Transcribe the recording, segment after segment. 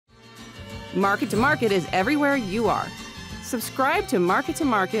Market to Market is everywhere you are. Subscribe to Market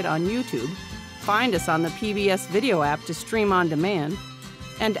on YouTube, find us on the PBS video app to stream on demand,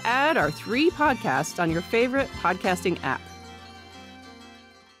 and add our 3 podcasts on your favorite podcasting app.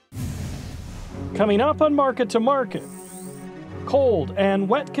 Coming up on Market to Market, cold and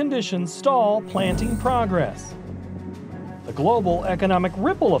wet conditions stall planting progress. The global economic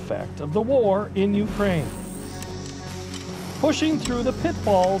ripple effect of the war in Ukraine. Pushing through the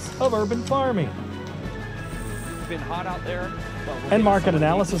pitfalls of urban farming. It's been hot out there. And market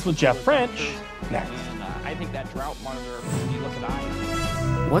analysis with Jeff French next. And I think that drought monitor, when you look at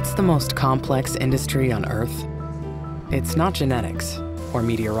eye. What's the most complex industry on Earth? It's not genetics, or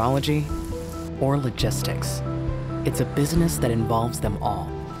meteorology, or logistics. It's a business that involves them all.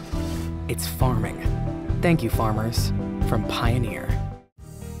 It's farming. Thank you, farmers, from Pioneer.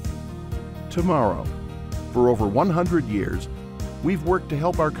 Tomorrow. For over 100 years, we've worked to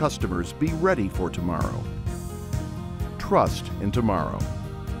help our customers be ready for tomorrow. Trust in tomorrow.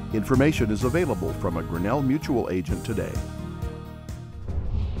 Information is available from a Grinnell Mutual agent today.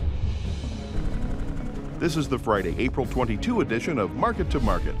 This is the Friday, April 22 edition of Market to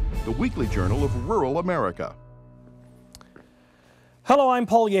Market, the weekly journal of rural America. Hello, I'm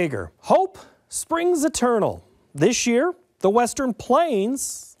Paul Yeager. Hope springs eternal. This year, the Western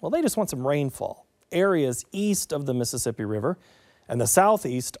Plains, well, they just want some rainfall. Areas east of the Mississippi River and the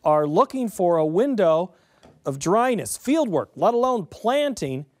southeast are looking for a window of dryness. Fieldwork, let alone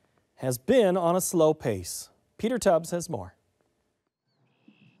planting, has been on a slow pace. Peter Tubbs has more.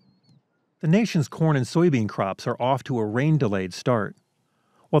 The nation's corn and soybean crops are off to a rain-delayed start.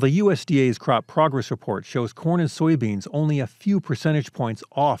 While the USDA's crop progress report shows corn and soybeans only a few percentage points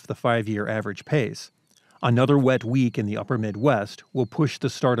off the 5-year average pace, another wet week in the upper Midwest will push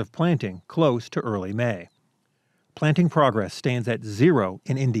the start of planting close to early May. Planting progress stands at 0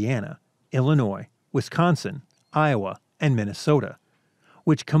 in Indiana, Illinois, Wisconsin, Iowa, and Minnesota,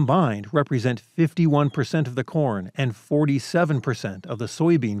 which combined represent 51% of the corn and 47% of the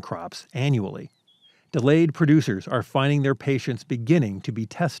soybean crops annually. Delayed producers are finding their patience beginning to be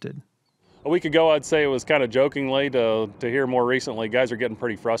tested. A week ago, I'd say it was kind of jokingly. To hear more recently, guys are getting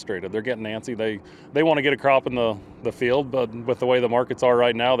pretty frustrated. They're getting antsy. They want to get a crop in the field, but with the way the markets are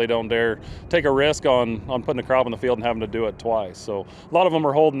right now, they don't dare take a risk on putting a crop in the field and having to do it twice. So a lot of them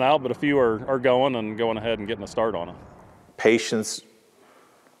are holding out, but a few are going ahead and getting a start on it. Patience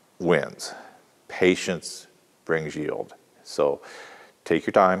wins. Patience brings yield. So take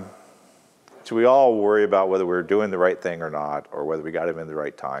your time. So we all worry about whether we're doing the right thing or not, or whether we got them in the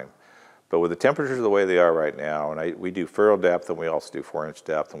right time. But with the temperatures the way they are right now, and we do furrow depth and we also do 4-inch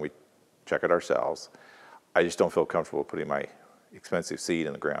depth and we check it ourselves, I just don't feel comfortable putting my expensive seed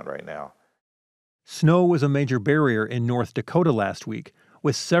in the ground right now. Snow was a major barrier in North Dakota last week,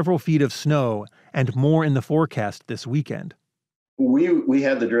 with several feet of snow and more in the forecast this weekend. We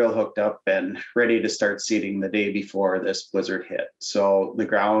had the drill hooked up and ready to start seeding the day before this blizzard hit. So the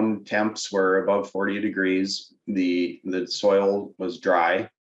ground temps were above 40 degrees. The soil was dry.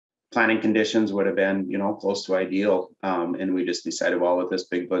 Planting conditions would have been, close to ideal. And we just decided, well, with this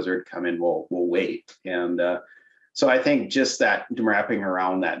big blizzard coming, we'll wait. And so I think just that wrapping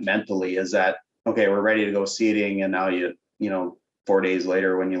around that mentally is that, okay, we're ready to go seeding. And now 4 days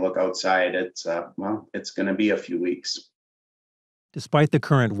later, when you look outside, it's going to be a few weeks. Despite the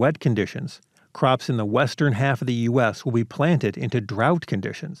current wet conditions, crops in the western half of the U.S. will be planted into drought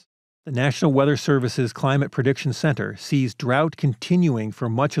conditions. The National Weather Service's Climate Prediction Center sees drought continuing for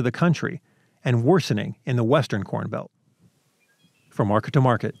much of the country and worsening in the western Corn Belt. For Market to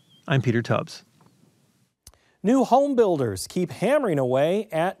Market, I'm Peter Tubbs. New home builders keep hammering away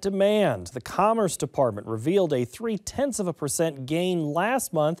at demand. The Commerce Department revealed a 0.3% gain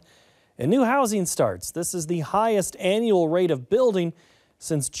last month in new housing starts. This is the highest annual rate of building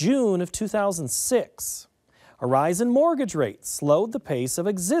since June of 2006. A rise in mortgage rates slowed the pace of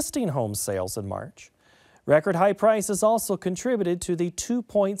existing home sales in March. Record high prices also contributed to the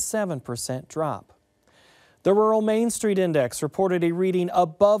 2.7% drop. The Rural Main Street Index reported a reading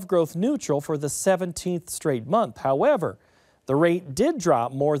above growth neutral for the 17th straight month. However, the rate did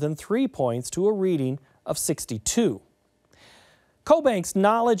drop more than 3 points to a reading of 62. CoBank's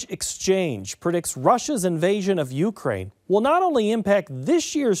Knowledge Exchange predicts Russia's invasion of Ukraine will not only impact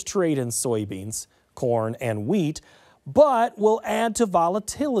this year's trade in soybeans, corn, and wheat, but will add to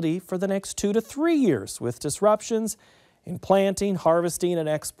volatility for the next 2 to 3 years with disruptions in planting, harvesting, and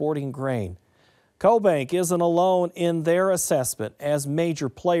exporting grain. CoBank isn't alone in their assessment as major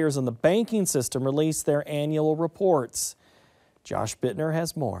players in the banking system release their annual reports. Josh Bittner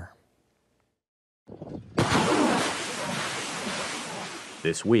has more.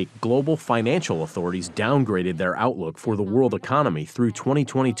 This week, global financial authorities downgraded their outlook for the world economy through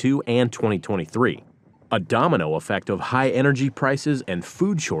 2022 and 2023. A domino effect of high energy prices and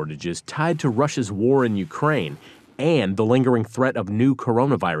food shortages tied to Russia's war in Ukraine and the lingering threat of new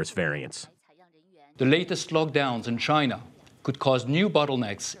coronavirus variants. The latest lockdowns in China could cause new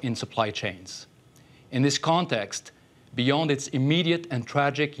bottlenecks in supply chains. In this context, beyond its immediate and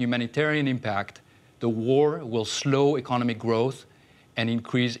tragic humanitarian impact, the war will slow economic growth and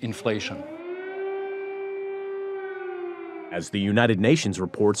increase inflation. As the United Nations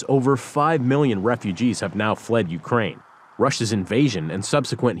reports, over 5 million refugees have now fled Ukraine. Russia's invasion and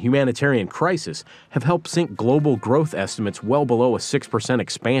subsequent humanitarian crisis have helped sink global growth estimates well below a 6%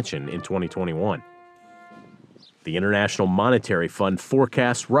 expansion in 2021. The International Monetary Fund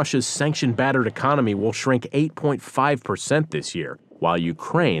forecasts Russia's sanction-battered economy will shrink 8.5% this year, while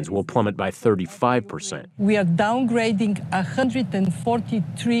Ukraine's will plummet by 35%. We are downgrading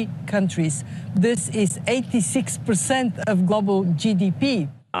 143 countries. This is 86% of global GDP.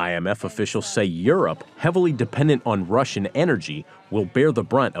 IMF officials say Europe, heavily dependent on Russian energy, will bear the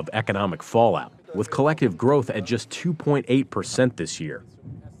brunt of economic fallout, with collective growth at just 2.8% this year.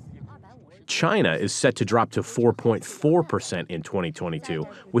 China is set to drop to 4.4% in 2022,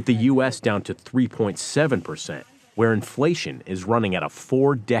 with the U.S. down to 3.7%, where inflation is running at a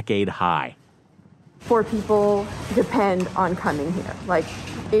 4-decade high. Poor people depend on coming here. Like,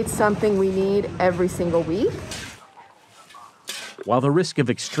 it's something we need every single week. While the risk of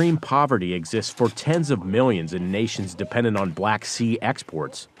extreme poverty exists for tens of millions in nations dependent on Black Sea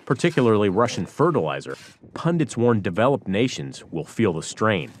exports, particularly Russian fertilizer, pundits warn developed nations will feel the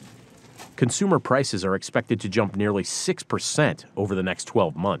strain. Consumer prices are expected to jump nearly 6% over the next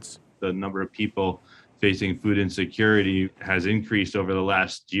 12 months. The number of people facing food insecurity has increased over the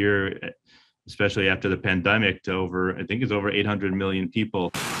last year, especially after the pandemic, to I think it's over 800 million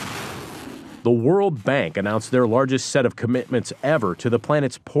people. The World Bank announced their largest set of commitments ever to the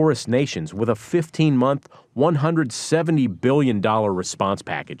planet's poorest nations with a 15-month, $170 billion response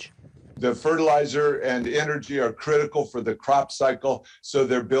package. The fertilizer and energy are critical for the crop cycle, so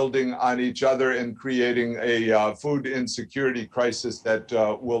they're building on each other and creating a food insecurity crisis that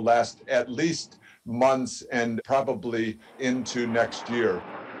will last at least months and probably into next year.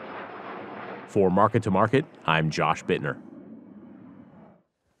 For Market to Market, I'm Josh Bittner.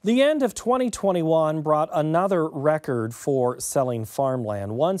 The end of 2021 brought another record for selling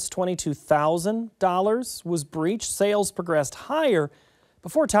farmland. Once $22,000 was breached, sales progressed higher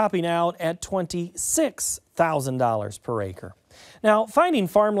before topping out at $26,000 per acre. Now, finding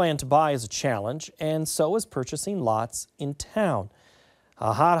farmland to buy is a challenge, and so is purchasing lots in town.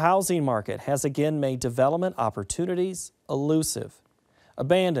 A hot housing market has again made development opportunities elusive.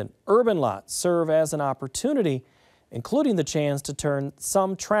 Abandoned urban lots serve as an opportunity, including the chance to turn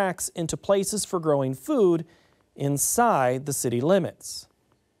some tracts into places for growing food inside the city limits.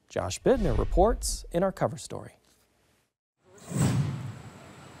 Josh Bittner reports in our cover story.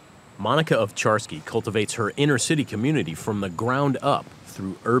 Monica Ovcharsky cultivates her inner city community from the ground up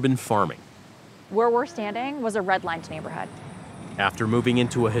through urban farming. Where we're standing was a redlined neighborhood. After moving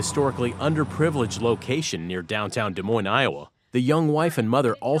into a historically underprivileged location near downtown Des Moines, Iowa, the young wife and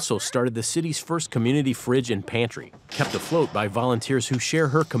mother also started the city's first community fridge and pantry, kept afloat by volunteers who share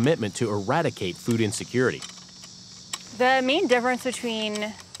her commitment to eradicate food insecurity. The main difference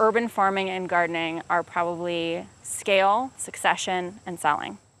between urban farming and gardening are probably scale, succession, and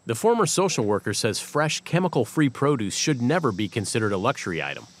selling. The former social worker says fresh, chemical-free produce should never be considered a luxury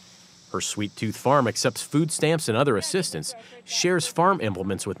item. Her Sweet Tooth Farm accepts food stamps and other assistance, shares farm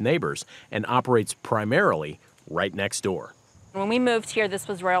implements with neighbors, and operates primarily right next door. When we moved here, this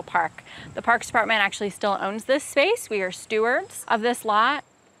was Royal Park. The Parks Department actually still owns this space. We are stewards of this lot.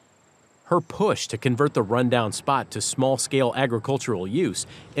 Her push to convert the rundown spot to small-scale agricultural use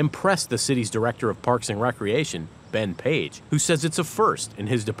impressed the city's director of Parks and Recreation, Ben Page, who says it's a first in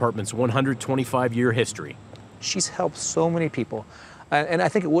his department's 125-year history. She's helped so many people. And I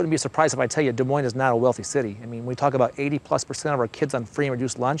think it wouldn't be a surprise if I tell you Des Moines is not a wealthy city. I mean, we talk about 80+% of our kids on free and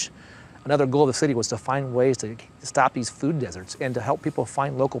reduced lunch. Another goal of the city was to find ways to stop these food deserts and to help people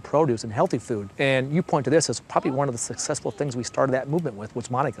find local produce and healthy food. And you point to this as probably one of the successful things we started that movement with, which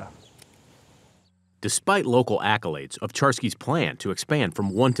Monica. Despite local accolades, Ovcharsky's plan to expand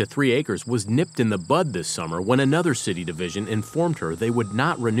from 1 to 3 acres was nipped in the bud this summer when another city division informed her they would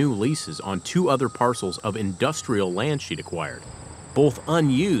not renew leases on 2 other parcels of industrial land she'd acquired, both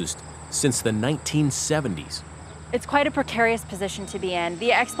unused since the 1970s. It's quite a precarious position to be in.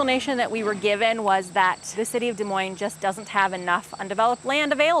 The explanation that we were given was that the city of Des Moines just doesn't have enough undeveloped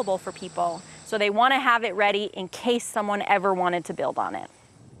land available for people. So they want to have it ready in case someone ever wanted to build on it.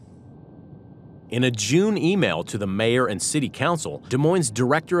 In a June email to the mayor and city council, Des Moines'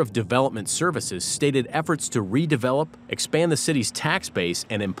 Director of Development Services stated efforts to redevelop, expand the city's tax base,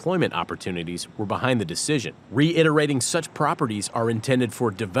 and employment opportunities were behind the decision, reiterating such properties are intended for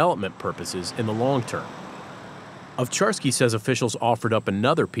development purposes in the long term. Ovcharsky says officials offered up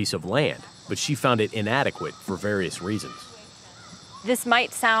another piece of land, but she found it inadequate for various reasons. This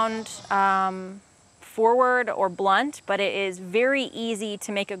might sound forward or blunt, but it is very easy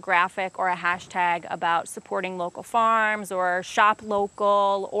to make a graphic or a hashtag about supporting local farms or shop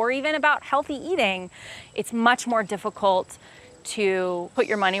local or even about healthy eating. It's much more difficult to put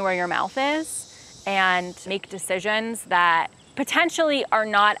your money where your mouth is and make decisions that potentially are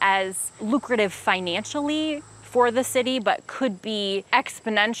not as lucrative financially for the city, but could be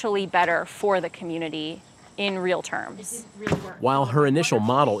exponentially better for the community in real terms. While her initial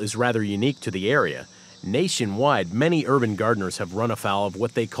model is rather unique to the area, nationwide, many urban gardeners have run afoul of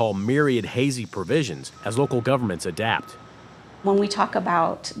what they call myriad hazy provisions as local governments adapt. When we talk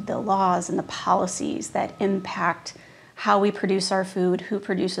about the laws and the policies that impact how we produce our food, who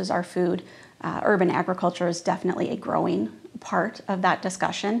produces our food, urban agriculture is definitely a growing part of that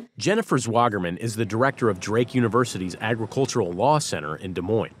discussion. Jennifer Zwagerman is the director of Drake University's Agricultural Law Center in Des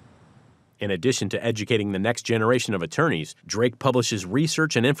Moines. In addition to educating the next generation of attorneys, Drake publishes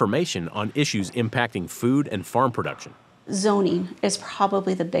research and information on issues impacting food and farm production. Zoning is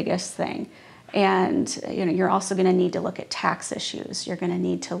probably the biggest thing. And you're also going to need to look at tax issues. You're going to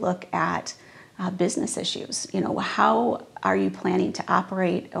need to look at business issues. How are you planning to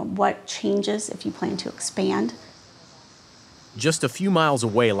operate? What changes if you plan to expand? Just a few miles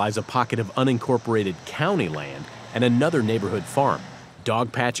away lies a pocket of unincorporated county land and another neighborhood farm,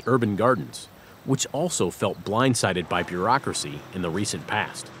 Dogpatch Urban Gardens, which also felt blindsided by bureaucracy in the recent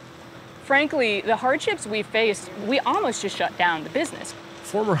past. Frankly, the hardships we faced, we almost just shut down the business.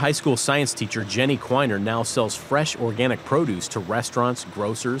 Former high school science teacher Jenny Quiner now sells fresh organic produce to restaurants,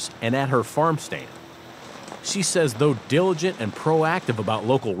 grocers, and at her farm stand. She says though diligent and proactive about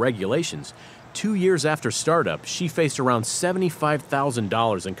local regulations, 2 years after startup, she faced around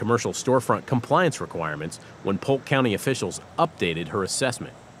 $75,000 in commercial storefront compliance requirements when Polk County officials updated her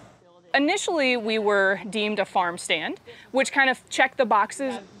assessment. Initially, we were deemed a farm stand, which kind of checked the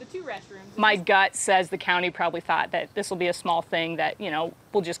boxes. The 2 restrooms. My gut says the county probably thought that this will be a small thing that,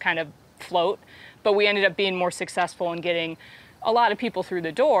 will just kind of float. But we ended up being more successful in getting a lot of people through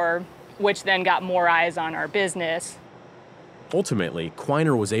the door, which then got more eyes on our business. Ultimately,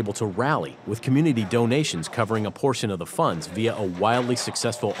 Quiner was able to rally, with community donations covering a portion of the funds via a wildly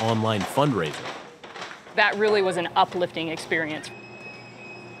successful online fundraiser. That really was an uplifting experience.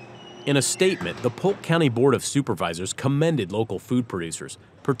 In a statement, the Polk County Board of Supervisors commended local food producers,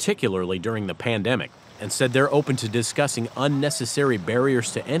 particularly during the pandemic, and said they're open to discussing unnecessary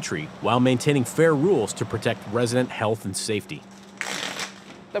barriers to entry while maintaining fair rules to protect resident health and safety.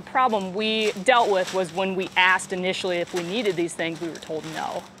 The problem we dealt with was when we asked initially if we needed these things, we were told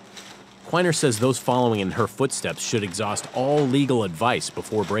no. Quiner says those following in her footsteps should exhaust all legal advice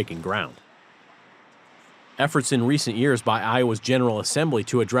before breaking ground. Efforts in recent years by Iowa's General Assembly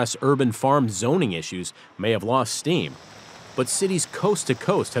to address urban farm zoning issues may have lost steam, but cities coast to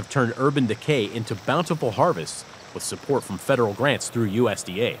coast have turned urban decay into bountiful harvests with support from federal grants through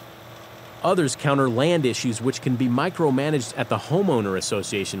USDA. Others counter land issues which can be micromanaged at the homeowner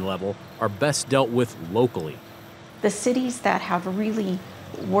association level are best dealt with locally. The cities that have really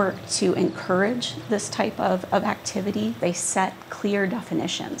worked to encourage this type of activity, they set clear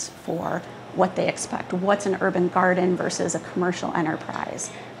definitions for what they expect. What's an urban garden versus a commercial enterprise?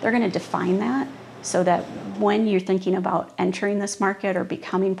 They're going to define that so that when you're thinking about entering this market or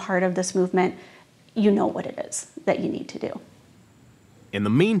becoming part of this movement, you know what it is that you need to do. In the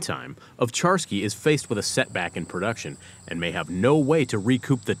meantime, Ovcharsky is faced with a setback in production and may have no way to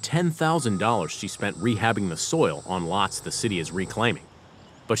recoup the $10,000 she spent rehabbing the soil on lots the city is reclaiming.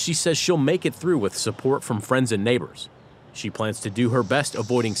 But she says she'll make it through with support from friends and neighbors. She plans to do her best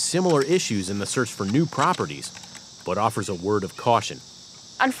avoiding similar issues in the search for new properties, but offers a word of caution.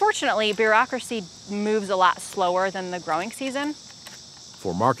 Unfortunately, bureaucracy moves a lot slower than the growing season.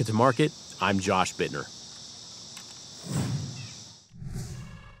 For Market to Market, I'm Josh Bittner.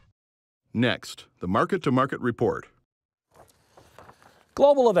 Next, the Market to Market Report.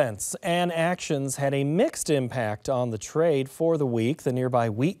 Global events and actions had a mixed impact on the trade for the week. The nearby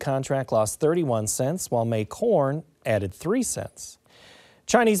wheat contract lost 31 cents, while May corn added 3 cents.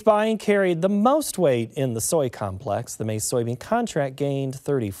 Chinese buying carried the most weight in the soy complex. The May soybean contract gained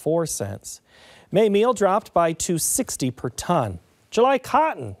 34 cents. May meal dropped by $2.60 per ton. July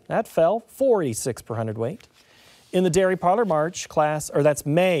cotton, that fell 4.86 per hundredweight. In the dairy parlor,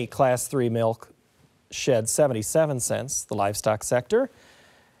 May Class 3 milk shed 77 cents. The livestock sector,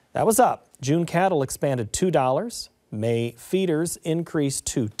 that was up. June cattle expanded $2. May feeders increased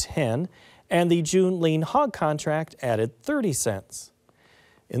to $10. And the June lean hog contract added 30 cents.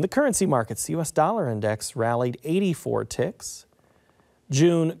 In the currency markets, the U.S. dollar index rallied 84 ticks.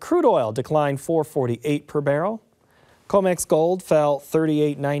 June crude oil declined 4.48 per barrel. COMEX gold fell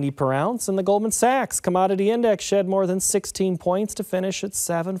 38.90 per ounce, and the Goldman Sachs commodity index shed more than 16 points to finish at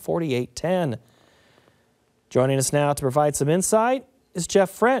 748.10. Joining us now to provide some insight is Jeff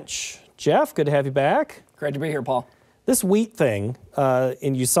French. Jeff, good to have you back. Great to be here, Paul. This wheat thing,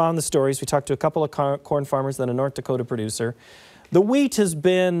 and you saw in the stories, we talked to a couple of corn farmers, then a North Dakota producer. The wheat has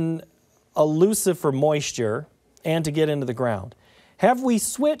been elusive for moisture and to get into the ground. Have we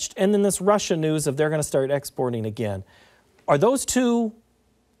switched? And then this Russia news of they're going to start exporting again. Are those two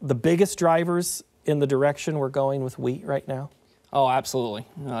the biggest drivers in the direction we're going with wheat right now? Oh, absolutely.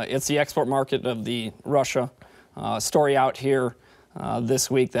 It's the export market of the Russia story out here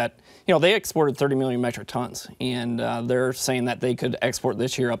this week that, they exported 30 million metric tons, and they're saying that they could export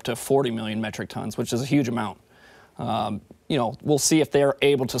this year up to 40 million metric tons, which is a huge amount. We'll see if they're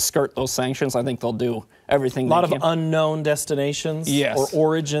able to skirt those sanctions. I think they'll do everything they can. A lot of unknown destinations or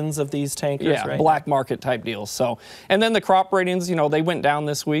origins of these tankers, right? Black market type deals. So, and then the crop ratings, they went down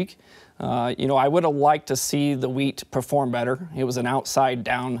this week. I would have liked to see the wheat perform better. It was an outside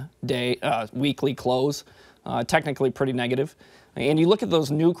down day, weekly close, technically pretty negative. And you look at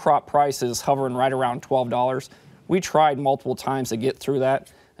those new crop prices hovering right around $12. We tried multiple times to get through that,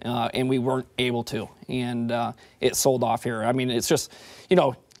 and we weren't able to. And it sold off here. I mean, it's just,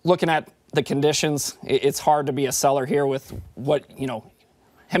 looking at the conditions, it's hard to be a seller here with what,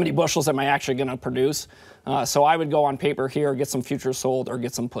 how many bushels am I actually going to produce? So I would go on paper here, get some futures sold, or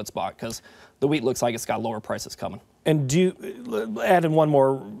get some puts bought, because the wheat looks like it's got lower prices coming. And do you add in one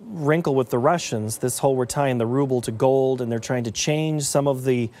more wrinkle with the Russians, this whole we're tying the ruble to gold, and they're trying to change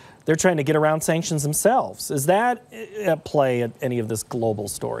they're trying to get around sanctions themselves. Is that at play at any of this global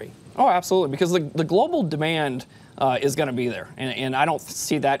story? Oh, absolutely, because the global demand is going to be there, and I don't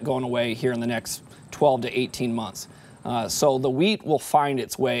see that going away here in the next 12 to 18 months. So the wheat will find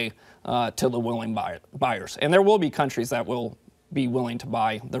its way to the willing buyers, and there will be countries that will be willing to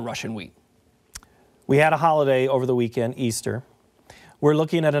buy the Russian wheat. We had a holiday over the weekend, Easter. We're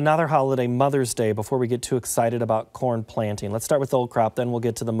looking at another holiday, Mother's Day, before we get too excited about corn planting. Let's start with old crop, then we'll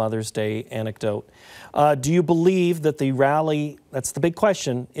get to the Mother's Day anecdote. Do you believe that the rally, that's the big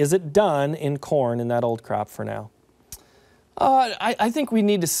question, is it done in corn in that old crop for now? I think we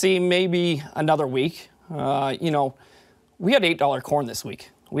need to see maybe another week. We had $8 corn this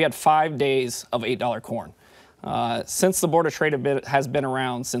week. We had 5 days of $8 corn. Since the Board of Trade has been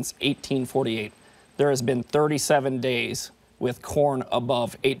around since 1848, there has been 37 days with corn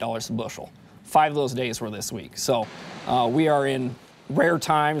above $8 a bushel. 5 of those days were this week. So we are in rare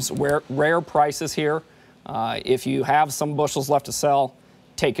times, rare prices here. If you have some bushels left to sell,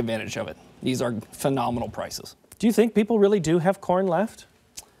 take advantage of it. These are phenomenal prices. Do you think people really do have corn left?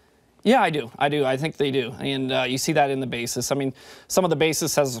 Yeah, I do. I think they do. And you see that in the basis. I mean, some of the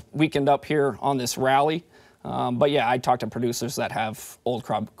basis has weakened up here on this rally. But yeah, I talked to producers that have old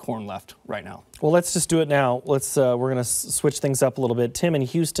crop corn left right now. Well, let's just do it now. We're going to switch things up a little bit. Tim in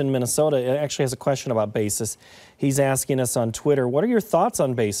Houston, Minnesota, actually has a question about basis. He's asking us on Twitter, what are your thoughts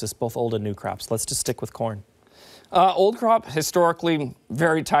on basis, both old and new crops? Let's just stick with corn. Old crop, historically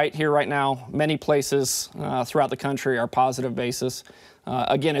very tight here right now. Many places throughout the country are positive basis.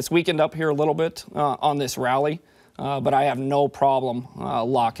 Again, it's weakened up here a little bit on this rally, but I have no problem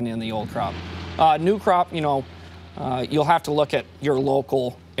locking in the old crop. New crop, you'll have to look at your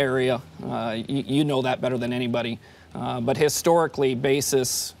local area. You know that better than anybody. But historically,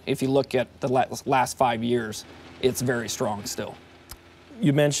 basis, if you look at the last 5 years, it's very strong still.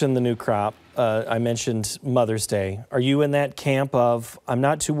 You mentioned the new crop. I mentioned Mother's Day. Are you in that camp of, I'm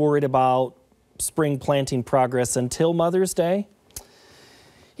not too worried about spring planting progress until Mother's Day?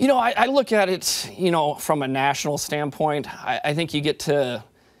 I look at it, from a national standpoint. I think you get to,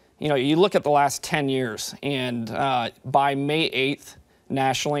 you look at the last 10 years, and by May 8th,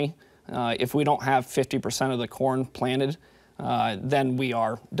 nationally, if we don't have 50% of the corn planted, then we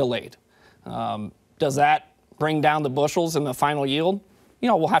are delayed. Does that bring down the bushels in the final yield?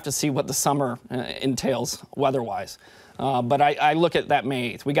 We'll have to see what the summer entails weather-wise. But I look at that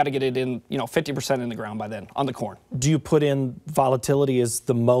May 8th. We got to get it in, 50% in the ground by then on the corn. Do you put in volatility as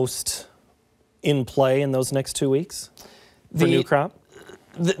the most in play in those next 2 weeks for new crop?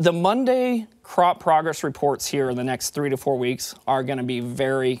 The Monday crop progress reports here in the next 3 to 4 weeks are going to be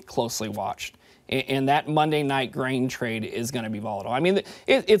very closely watched. And that Monday night grain trade is going to be volatile. I mean,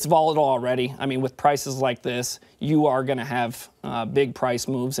 it's volatile already. I mean, with prices like this, you are going to have big price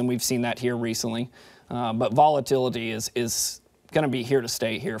moves, and we've seen that here recently. But volatility is going to be here to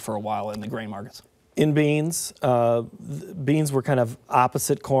stay here for a while in the grain markets. In beans, beans were kind of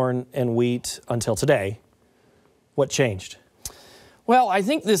opposite corn and wheat until today. What changed? Well, I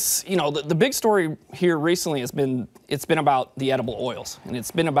think this, the big story here recently it's been about the edible oils, and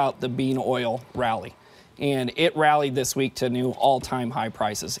it's been about the bean oil rally. And it rallied this week to new all-time high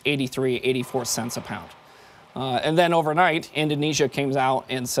prices, 83, 84 cents a pound. And then overnight, Indonesia came out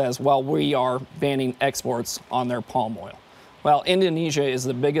and says, well, we are banning exports on their palm oil. Well, Indonesia is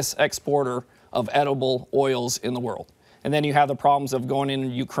the biggest exporter of edible oils in the world. And then you have the problems of going into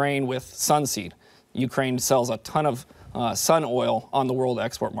Ukraine with sunseed. Ukraine sells a ton of sun oil on the world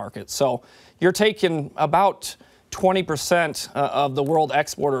export market. So you're taking about 20% of the world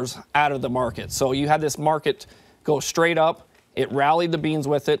exporters out of the market. So you had this market go straight up. It rallied the beans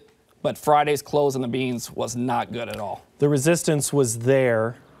with it, but Friday's close in the beans was not good at all. The resistance was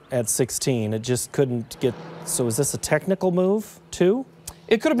there at 16. It just couldn't get. So is this a technical move too?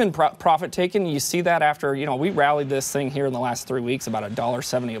 It could have been profit taken. You see that after, we rallied this thing here in the last 3 weeks about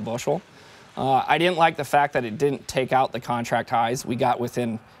 $1.70 a bushel. I didn't like the fact that it didn't take out the contract highs. We got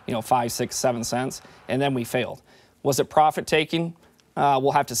within, 5, 6, 7 cents, and then we failed. Was it profit taking?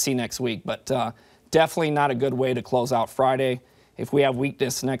 We'll have to see next week, but definitely not a good way to close out Friday. If we have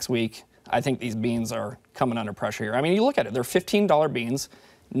weakness next week, I think these beans are coming under pressure here. I mean, you look at it, they're $15 beans,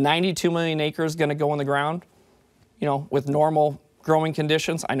 92 million acres going to go in the ground, with normal growing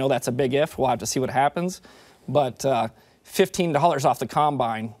conditions. I know that's a big if. We'll have to see what happens, but $15 off the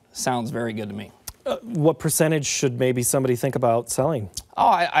combine sounds very good to me. What percentage should maybe somebody think about selling? Oh,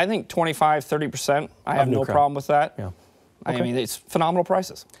 I think 25, 30%. I have no problem with that. Yeah. Okay. I mean, it's phenomenal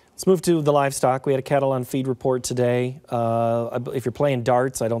prices. Let's move to the livestock. We had a cattle on feed report today. If you're playing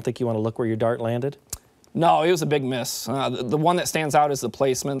darts, I don't think you want to look where your dart landed. No, it was a big miss. The one that stands out is the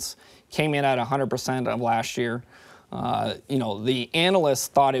placements. Came in at 100% of last year. The analysts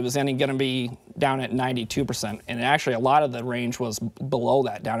thought it was only going to be down at 92%, and actually a lot of the range was below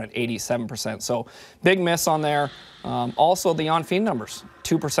that, down at 87%. So big miss on there. Also the on-feed numbers,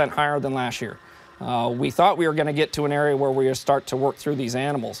 2% higher than last year. We thought we were going to get to an area where we would start to work through these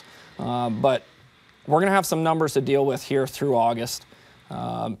animals, but we're going to have some numbers to deal with here through August.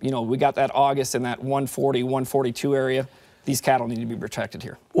 We got that August in that 140, 142 area. These cattle need to be protected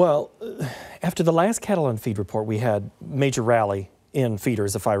here. Well, after the last cattle on feed report, we had major rally in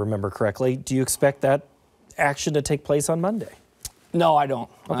feeders, if I remember correctly. Do you expect that action to take place on Monday? No, I don't.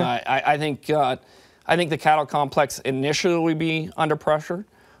 Okay. I think the cattle complex initially will be under pressure,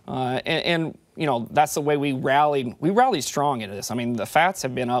 and that's the way we rallied. We rallied strong into this. I mean, the fats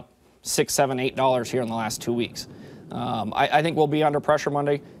have been up $6, $7, $8 here in the last 2 weeks. I think we'll be under pressure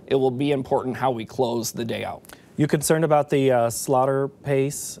Monday. It will be important how we close the day out. You concerned about the slaughter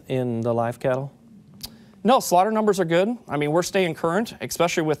pace in the live cattle? No, slaughter numbers are good. I mean, we're staying current,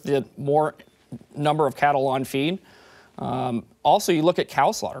 especially with the more number of cattle on feed. Also, you look at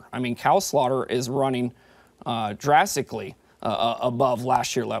cow slaughter. I mean, cow slaughter is running drastically above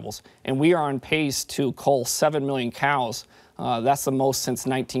last year levels, and we are on pace to cull 7 million cows. That's the most since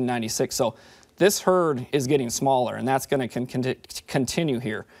 1996. So this herd is getting smaller, and that's going to continue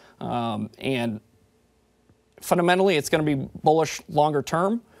here. And fundamentally, it's going to be bullish longer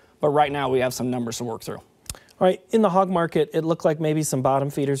term, but right now we have some numbers to work through. All right, in the hog market, it looked like maybe some bottom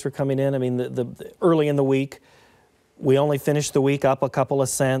feeders were coming in. I mean, the early in the week, we only finished the week up a couple of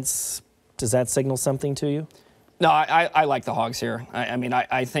cents. Does that signal something to you? No, I like the hogs here.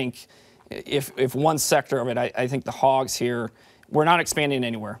 I think if one sector of it, I think the hogs here, we're not expanding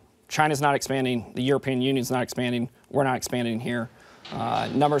anywhere. China's not expanding. The European Union's not expanding. We're not expanding here.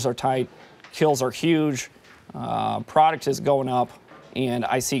 Numbers are tight. Kills are huge. Product is going up, and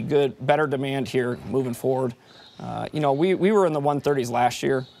I see better demand here moving forward. We were in the 130s last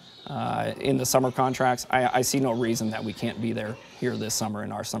year in the summer contracts. I see no reason that we can't be there here this summer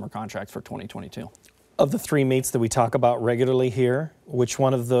in our summer contracts for 2022. Of the three meats that we talk about regularly here, which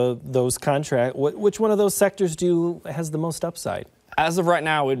one of those sectors has the most upside? As of right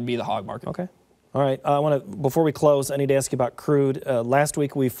now, it would be the hog market. Okay. All right, before we close, I need to ask you about crude. Last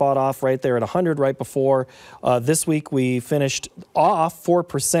week we fought off right there at 100 right before. This week we finished off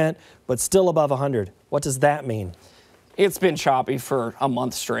 4%, but still above 100. What does that mean? It's been choppy for a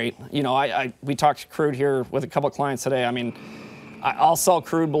month straight. We talked crude here with a couple of clients today. I mean, I'll sell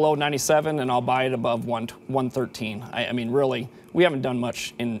crude below 97 and I'll buy it above 113. I mean, really, we haven't done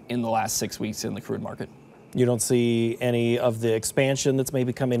much in the last 6 weeks in the crude market. You don't see any of the expansion that's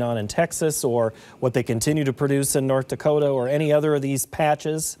maybe coming on in Texas or what they continue to produce in North Dakota or any other of these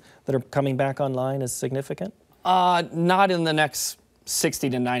patches that are coming back online as significant? Not in the next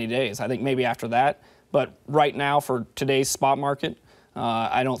 60 to 90 days. I think maybe after that. But right now, for today's spot market,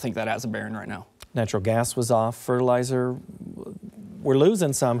 I don't think that has a bearing right now. Natural gas was off. Fertilizer, we're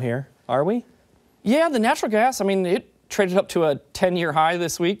losing some here, are we? Yeah, the natural gas, I mean, it traded up to a 10-year high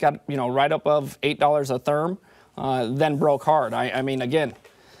this week, got, you know, right above $8 a therm, then broke hard. I mean, again,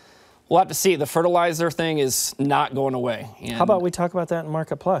 we'll have to see. The fertilizer thing is not going away. And how about we talk about that in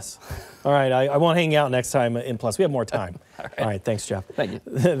Market Plus? All right, I won't hang out next time in Plus. We have more time. All right, thanks, Jeff. Thank you.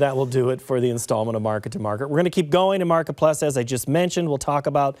 That will do it for the installment of Market to Market. We're going to keep going to Market Plus. As I just mentioned, we'll talk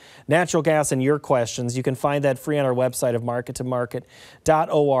about natural gas and your questions. You can find that free on our website of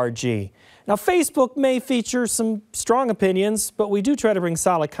markettomarket.org. Now, Facebook may feature some strong opinions, but we do try to bring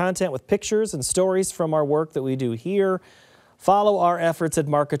solid content with pictures and stories from our work that we do here. Follow our efforts at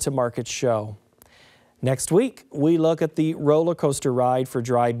Market to Market Show. Next week, we look at the roller coaster ride for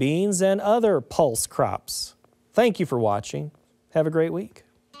dry beans and other pulse crops. Thank you for watching. Have a great week.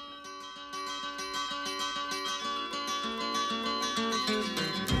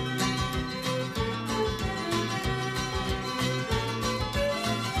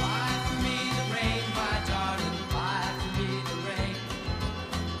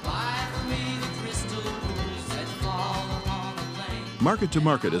 Market to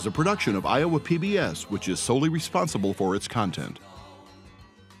Market is a production of Iowa PBS, which is solely responsible for its content.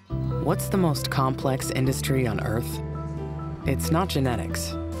 What's the most complex industry on Earth? It's not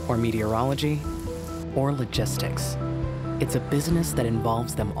genetics, or meteorology, or logistics. It's a business that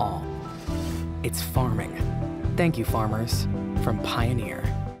involves them all. It's farming. Thank you, farmers, from Pioneer.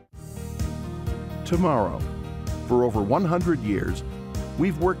 Tomorrow. For over 100 years,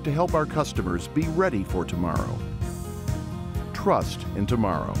 we've worked to help our customers be ready for tomorrow. Trust in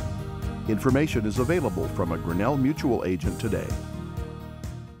tomorrow. Information is available from a Grinnell Mutual agent today.